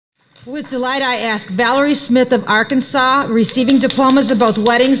With delight, I ask Valerie Smith of Arkansas, receiving diplomas of both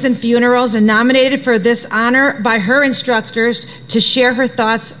weddings and funerals and nominated for this honor by her instructors, to share her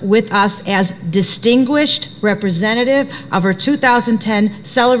thoughts with us as distinguished representative of her 2010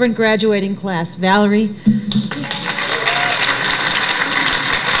 celebrant graduating class. Valerie.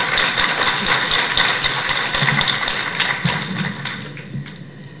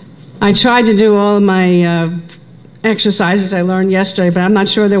 I tried to do all of my exercises I learned yesterday, but I'm not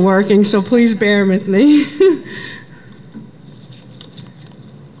sure they're working, so please bear with me.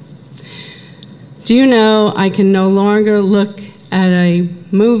 Do you know I can no longer look at a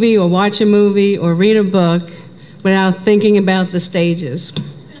movie or watch a movie or read a book without thinking about the stages?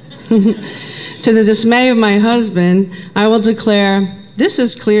 To the dismay of my husband, I will declare, this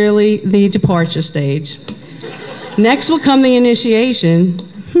is clearly the departure stage. Next will come the initiation.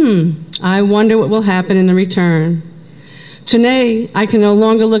 I wonder what will happen in the return. Today, I can no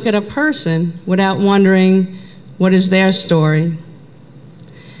longer look at a person without wondering what is their story.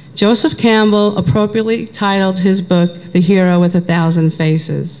 Joseph Campbell appropriately titled his book, The Hero with 1,000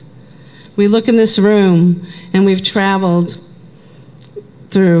 Faces. We look in this room and we've traveled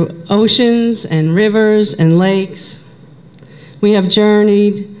through oceans and rivers and lakes. We have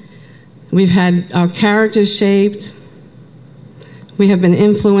journeyed. We've had our characters shaped. We have been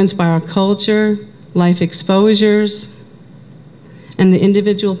influenced by our culture, life exposures, and the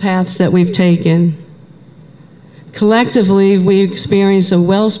individual paths that we've taken. Collectively, we experience a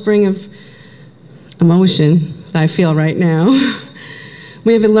wellspring of emotion that I feel right now.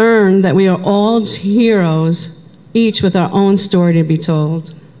 We have learned that we are all heroes, each with our own story to be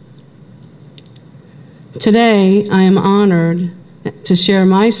told. Today, I am honored to share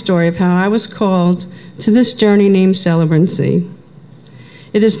my story of how I was called to this journey named celebrancy.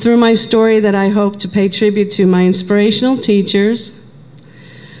 It is through my story that I hope to pay tribute to my inspirational teachers,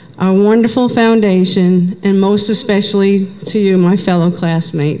 our wonderful foundation, and most especially to you, my fellow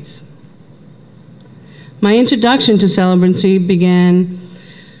classmates. My introduction to celebrancy began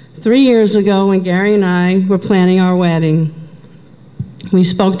 3 years ago when Gary and I were planning our wedding. We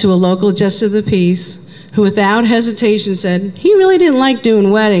spoke to a local justice of the peace who without hesitation said he really didn't like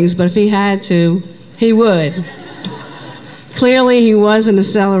doing weddings, but if he had to, he would. Clearly, he wasn't a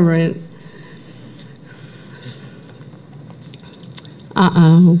celebrant.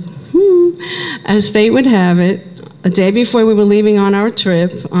 As fate would have it, a day before we were leaving on our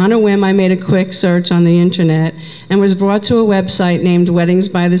trip, on a whim, I made a quick search on the internet and was brought to a website named Weddings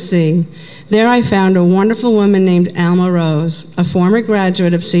by the Sea. There I found a wonderful woman named Alma Rose, a former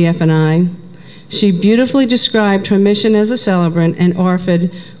graduate of CF&I. She beautifully described her mission as a celebrant and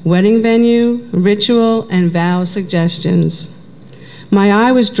offered wedding venue, ritual, and vow suggestions. My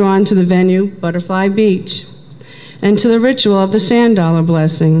eye was drawn to the venue, Butterfly Beach, and to the ritual of the sand dollar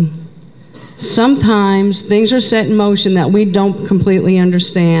blessing. Sometimes things are set in motion that we don't completely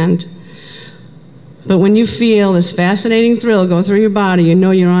understand. But when you feel this fascinating thrill go through your body, you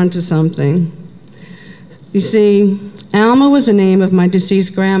know you're onto something. You see, Alma was the name of my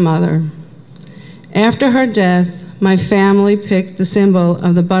deceased grandmother. After her death, my family picked the symbol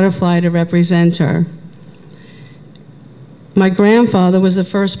of the butterfly to represent her. My grandfather was the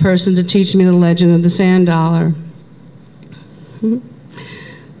first person to teach me the legend of the sand dollar.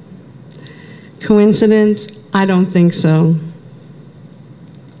 Coincidence? I don't think so.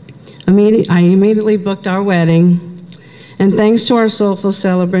 I immediately booked our wedding, and thanks to our soulful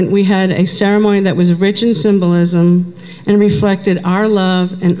celebrant, we had a ceremony that was rich in symbolism and reflected our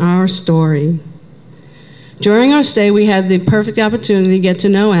love and our story. During our stay, we had the perfect opportunity to get to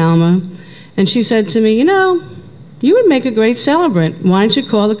know Alma, and she said to me, you know, you would make a great celebrant. Why don't you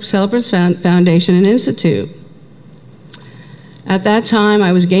call the Celebrants Foundation an institute? At that time,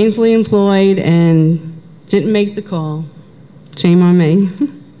 I was gainfully employed and didn't make the call. Shame on me.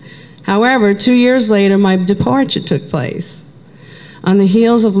 However, 2 years later, my departure took place. On the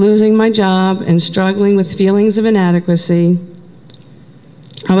heels of losing my job and struggling with feelings of inadequacy,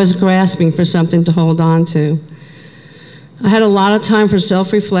 I was grasping for something to hold on to. I had a lot of time for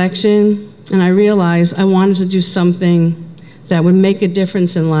self-reflection, and I realized I wanted to do something that would make a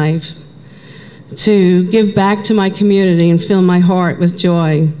difference in life, to give back to my community and fill my heart with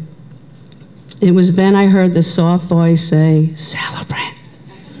joy. It was then I heard the soft voice say, "Celebrate.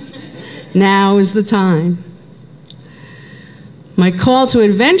 Now is the time." My call to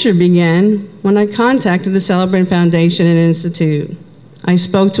adventure began when I contacted the Celebrant Foundation and Institute. I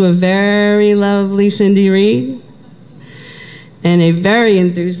spoke to a very lovely Cindy Reed and a very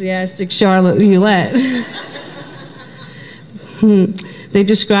enthusiastic Charlotte Hewlett. They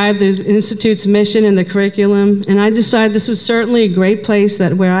described the Institute's mission and the curriculum, and I decided this was certainly a great place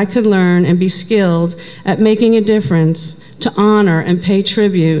where I could learn and be skilled at making a difference, to honor and pay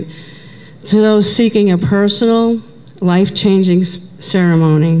tribute to those seeking a personal, life-changing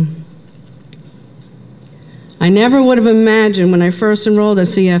ceremony. I never would have imagined when I first enrolled at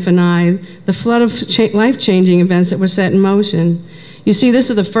CF&I the flood of life-changing events that were set in motion. You see,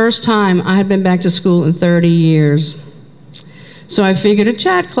 this is the first time I had been back to school in 30 years. So I figured a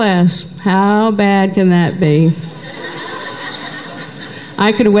chat class, how bad can that be?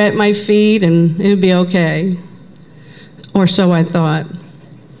 I could wet my feet and it would be okay. Or so I thought.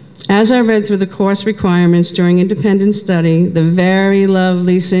 As I read through the course requirements during independent study, the very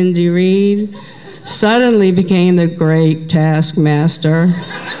lovely Cindy Reed suddenly became the great taskmaster.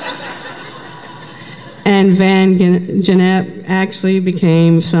 And Van Gennep actually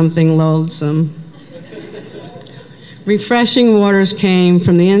became something loathsome. Refreshing waters came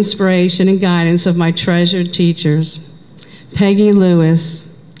from the inspiration and guidance of my treasured teachers, Peggy Lewis,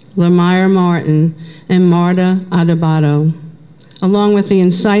 Lamire Martin, and Marta Adebato, along with the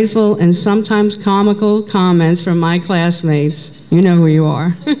insightful and sometimes comical comments from my classmates. You know who you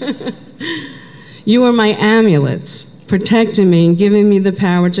are. You were my amulets, protecting me and giving me the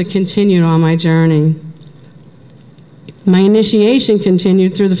power to continue on my journey. My initiation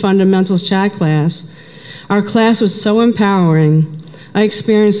continued through the fundamentals chat class. Our class was so empowering. I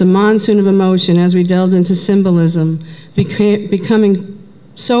experienced a monsoon of emotion as we delved into symbolism, becoming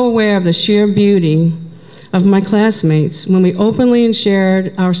so aware of the sheer beauty of my classmates when we openly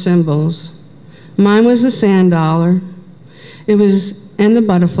shared our symbols. Mine was the sand dollar, and the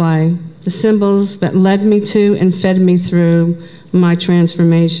butterfly, the symbols that led me to and fed me through my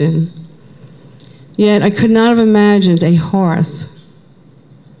transformation. Yet I could not have imagined a hearth,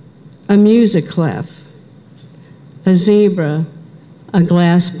 a music clef, a zebra, a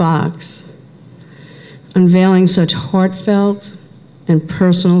glass box, unveiling such heartfelt and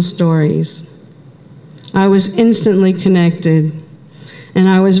personal stories. I was instantly connected, and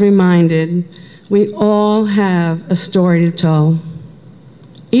I was reminded we all have a story to tell.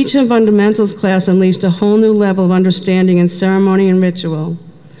 Each of fundamentals class unleashed a whole new level of understanding in ceremony and ritual.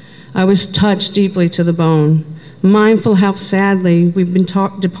 I was touched deeply to the bone, mindful how sadly we've been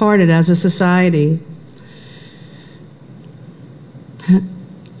departed as a society.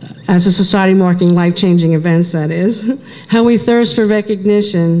 As a society marking life-changing events, that is. How we thirst for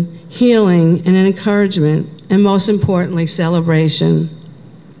recognition, healing, and encouragement, and most importantly, celebration.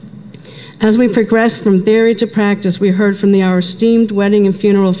 As we progressed from theory to practice, we heard from our esteemed wedding and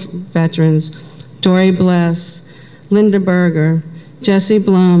funeral veterans, Dory Bless, Linda Berger, Jesse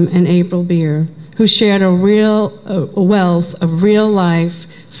Blum, and April Beer, who shared a wealth of real life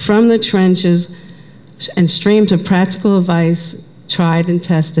from the trenches and streams of practical advice, tried and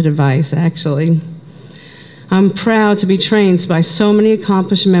tested advice, actually. I'm proud to be trained by so many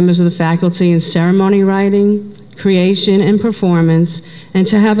accomplished members of the faculty in ceremony writing, creation, and performance, and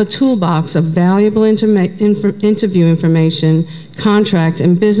to have a toolbox of valuable interview information, contract,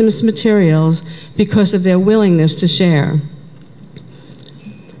 and business materials because of their willingness to share.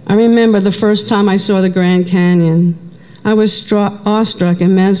 I remember the first time I saw the Grand Canyon. I was awestruck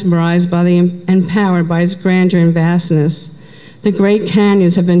and mesmerized and empowered by its grandeur and vastness. The great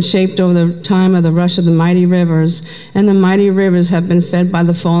canyons have been shaped over the time of the rush of the mighty rivers, and the mighty rivers have been fed by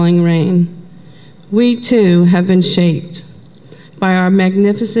the falling rain. We, too, have been shaped by our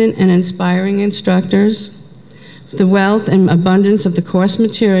magnificent and inspiring instructors, the wealth and abundance of the course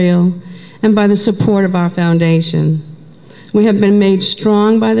material, and by the support of our foundation. We have been made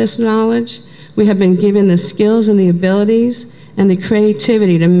strong by this knowledge. We have been given the skills and the abilities and the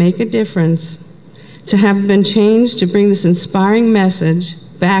creativity to make a difference, to have been changed to bring this inspiring message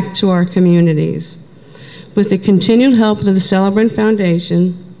back to our communities. With the continued help of the Celebrant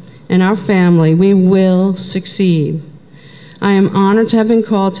Foundation and our family, we will succeed. I am honored to have been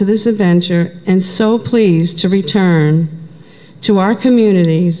called to this adventure and so pleased to return to our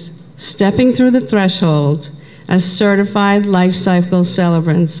communities, stepping through the threshold as certified life cycle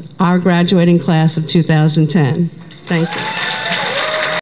celebrants, our graduating class of 2010. Thank you.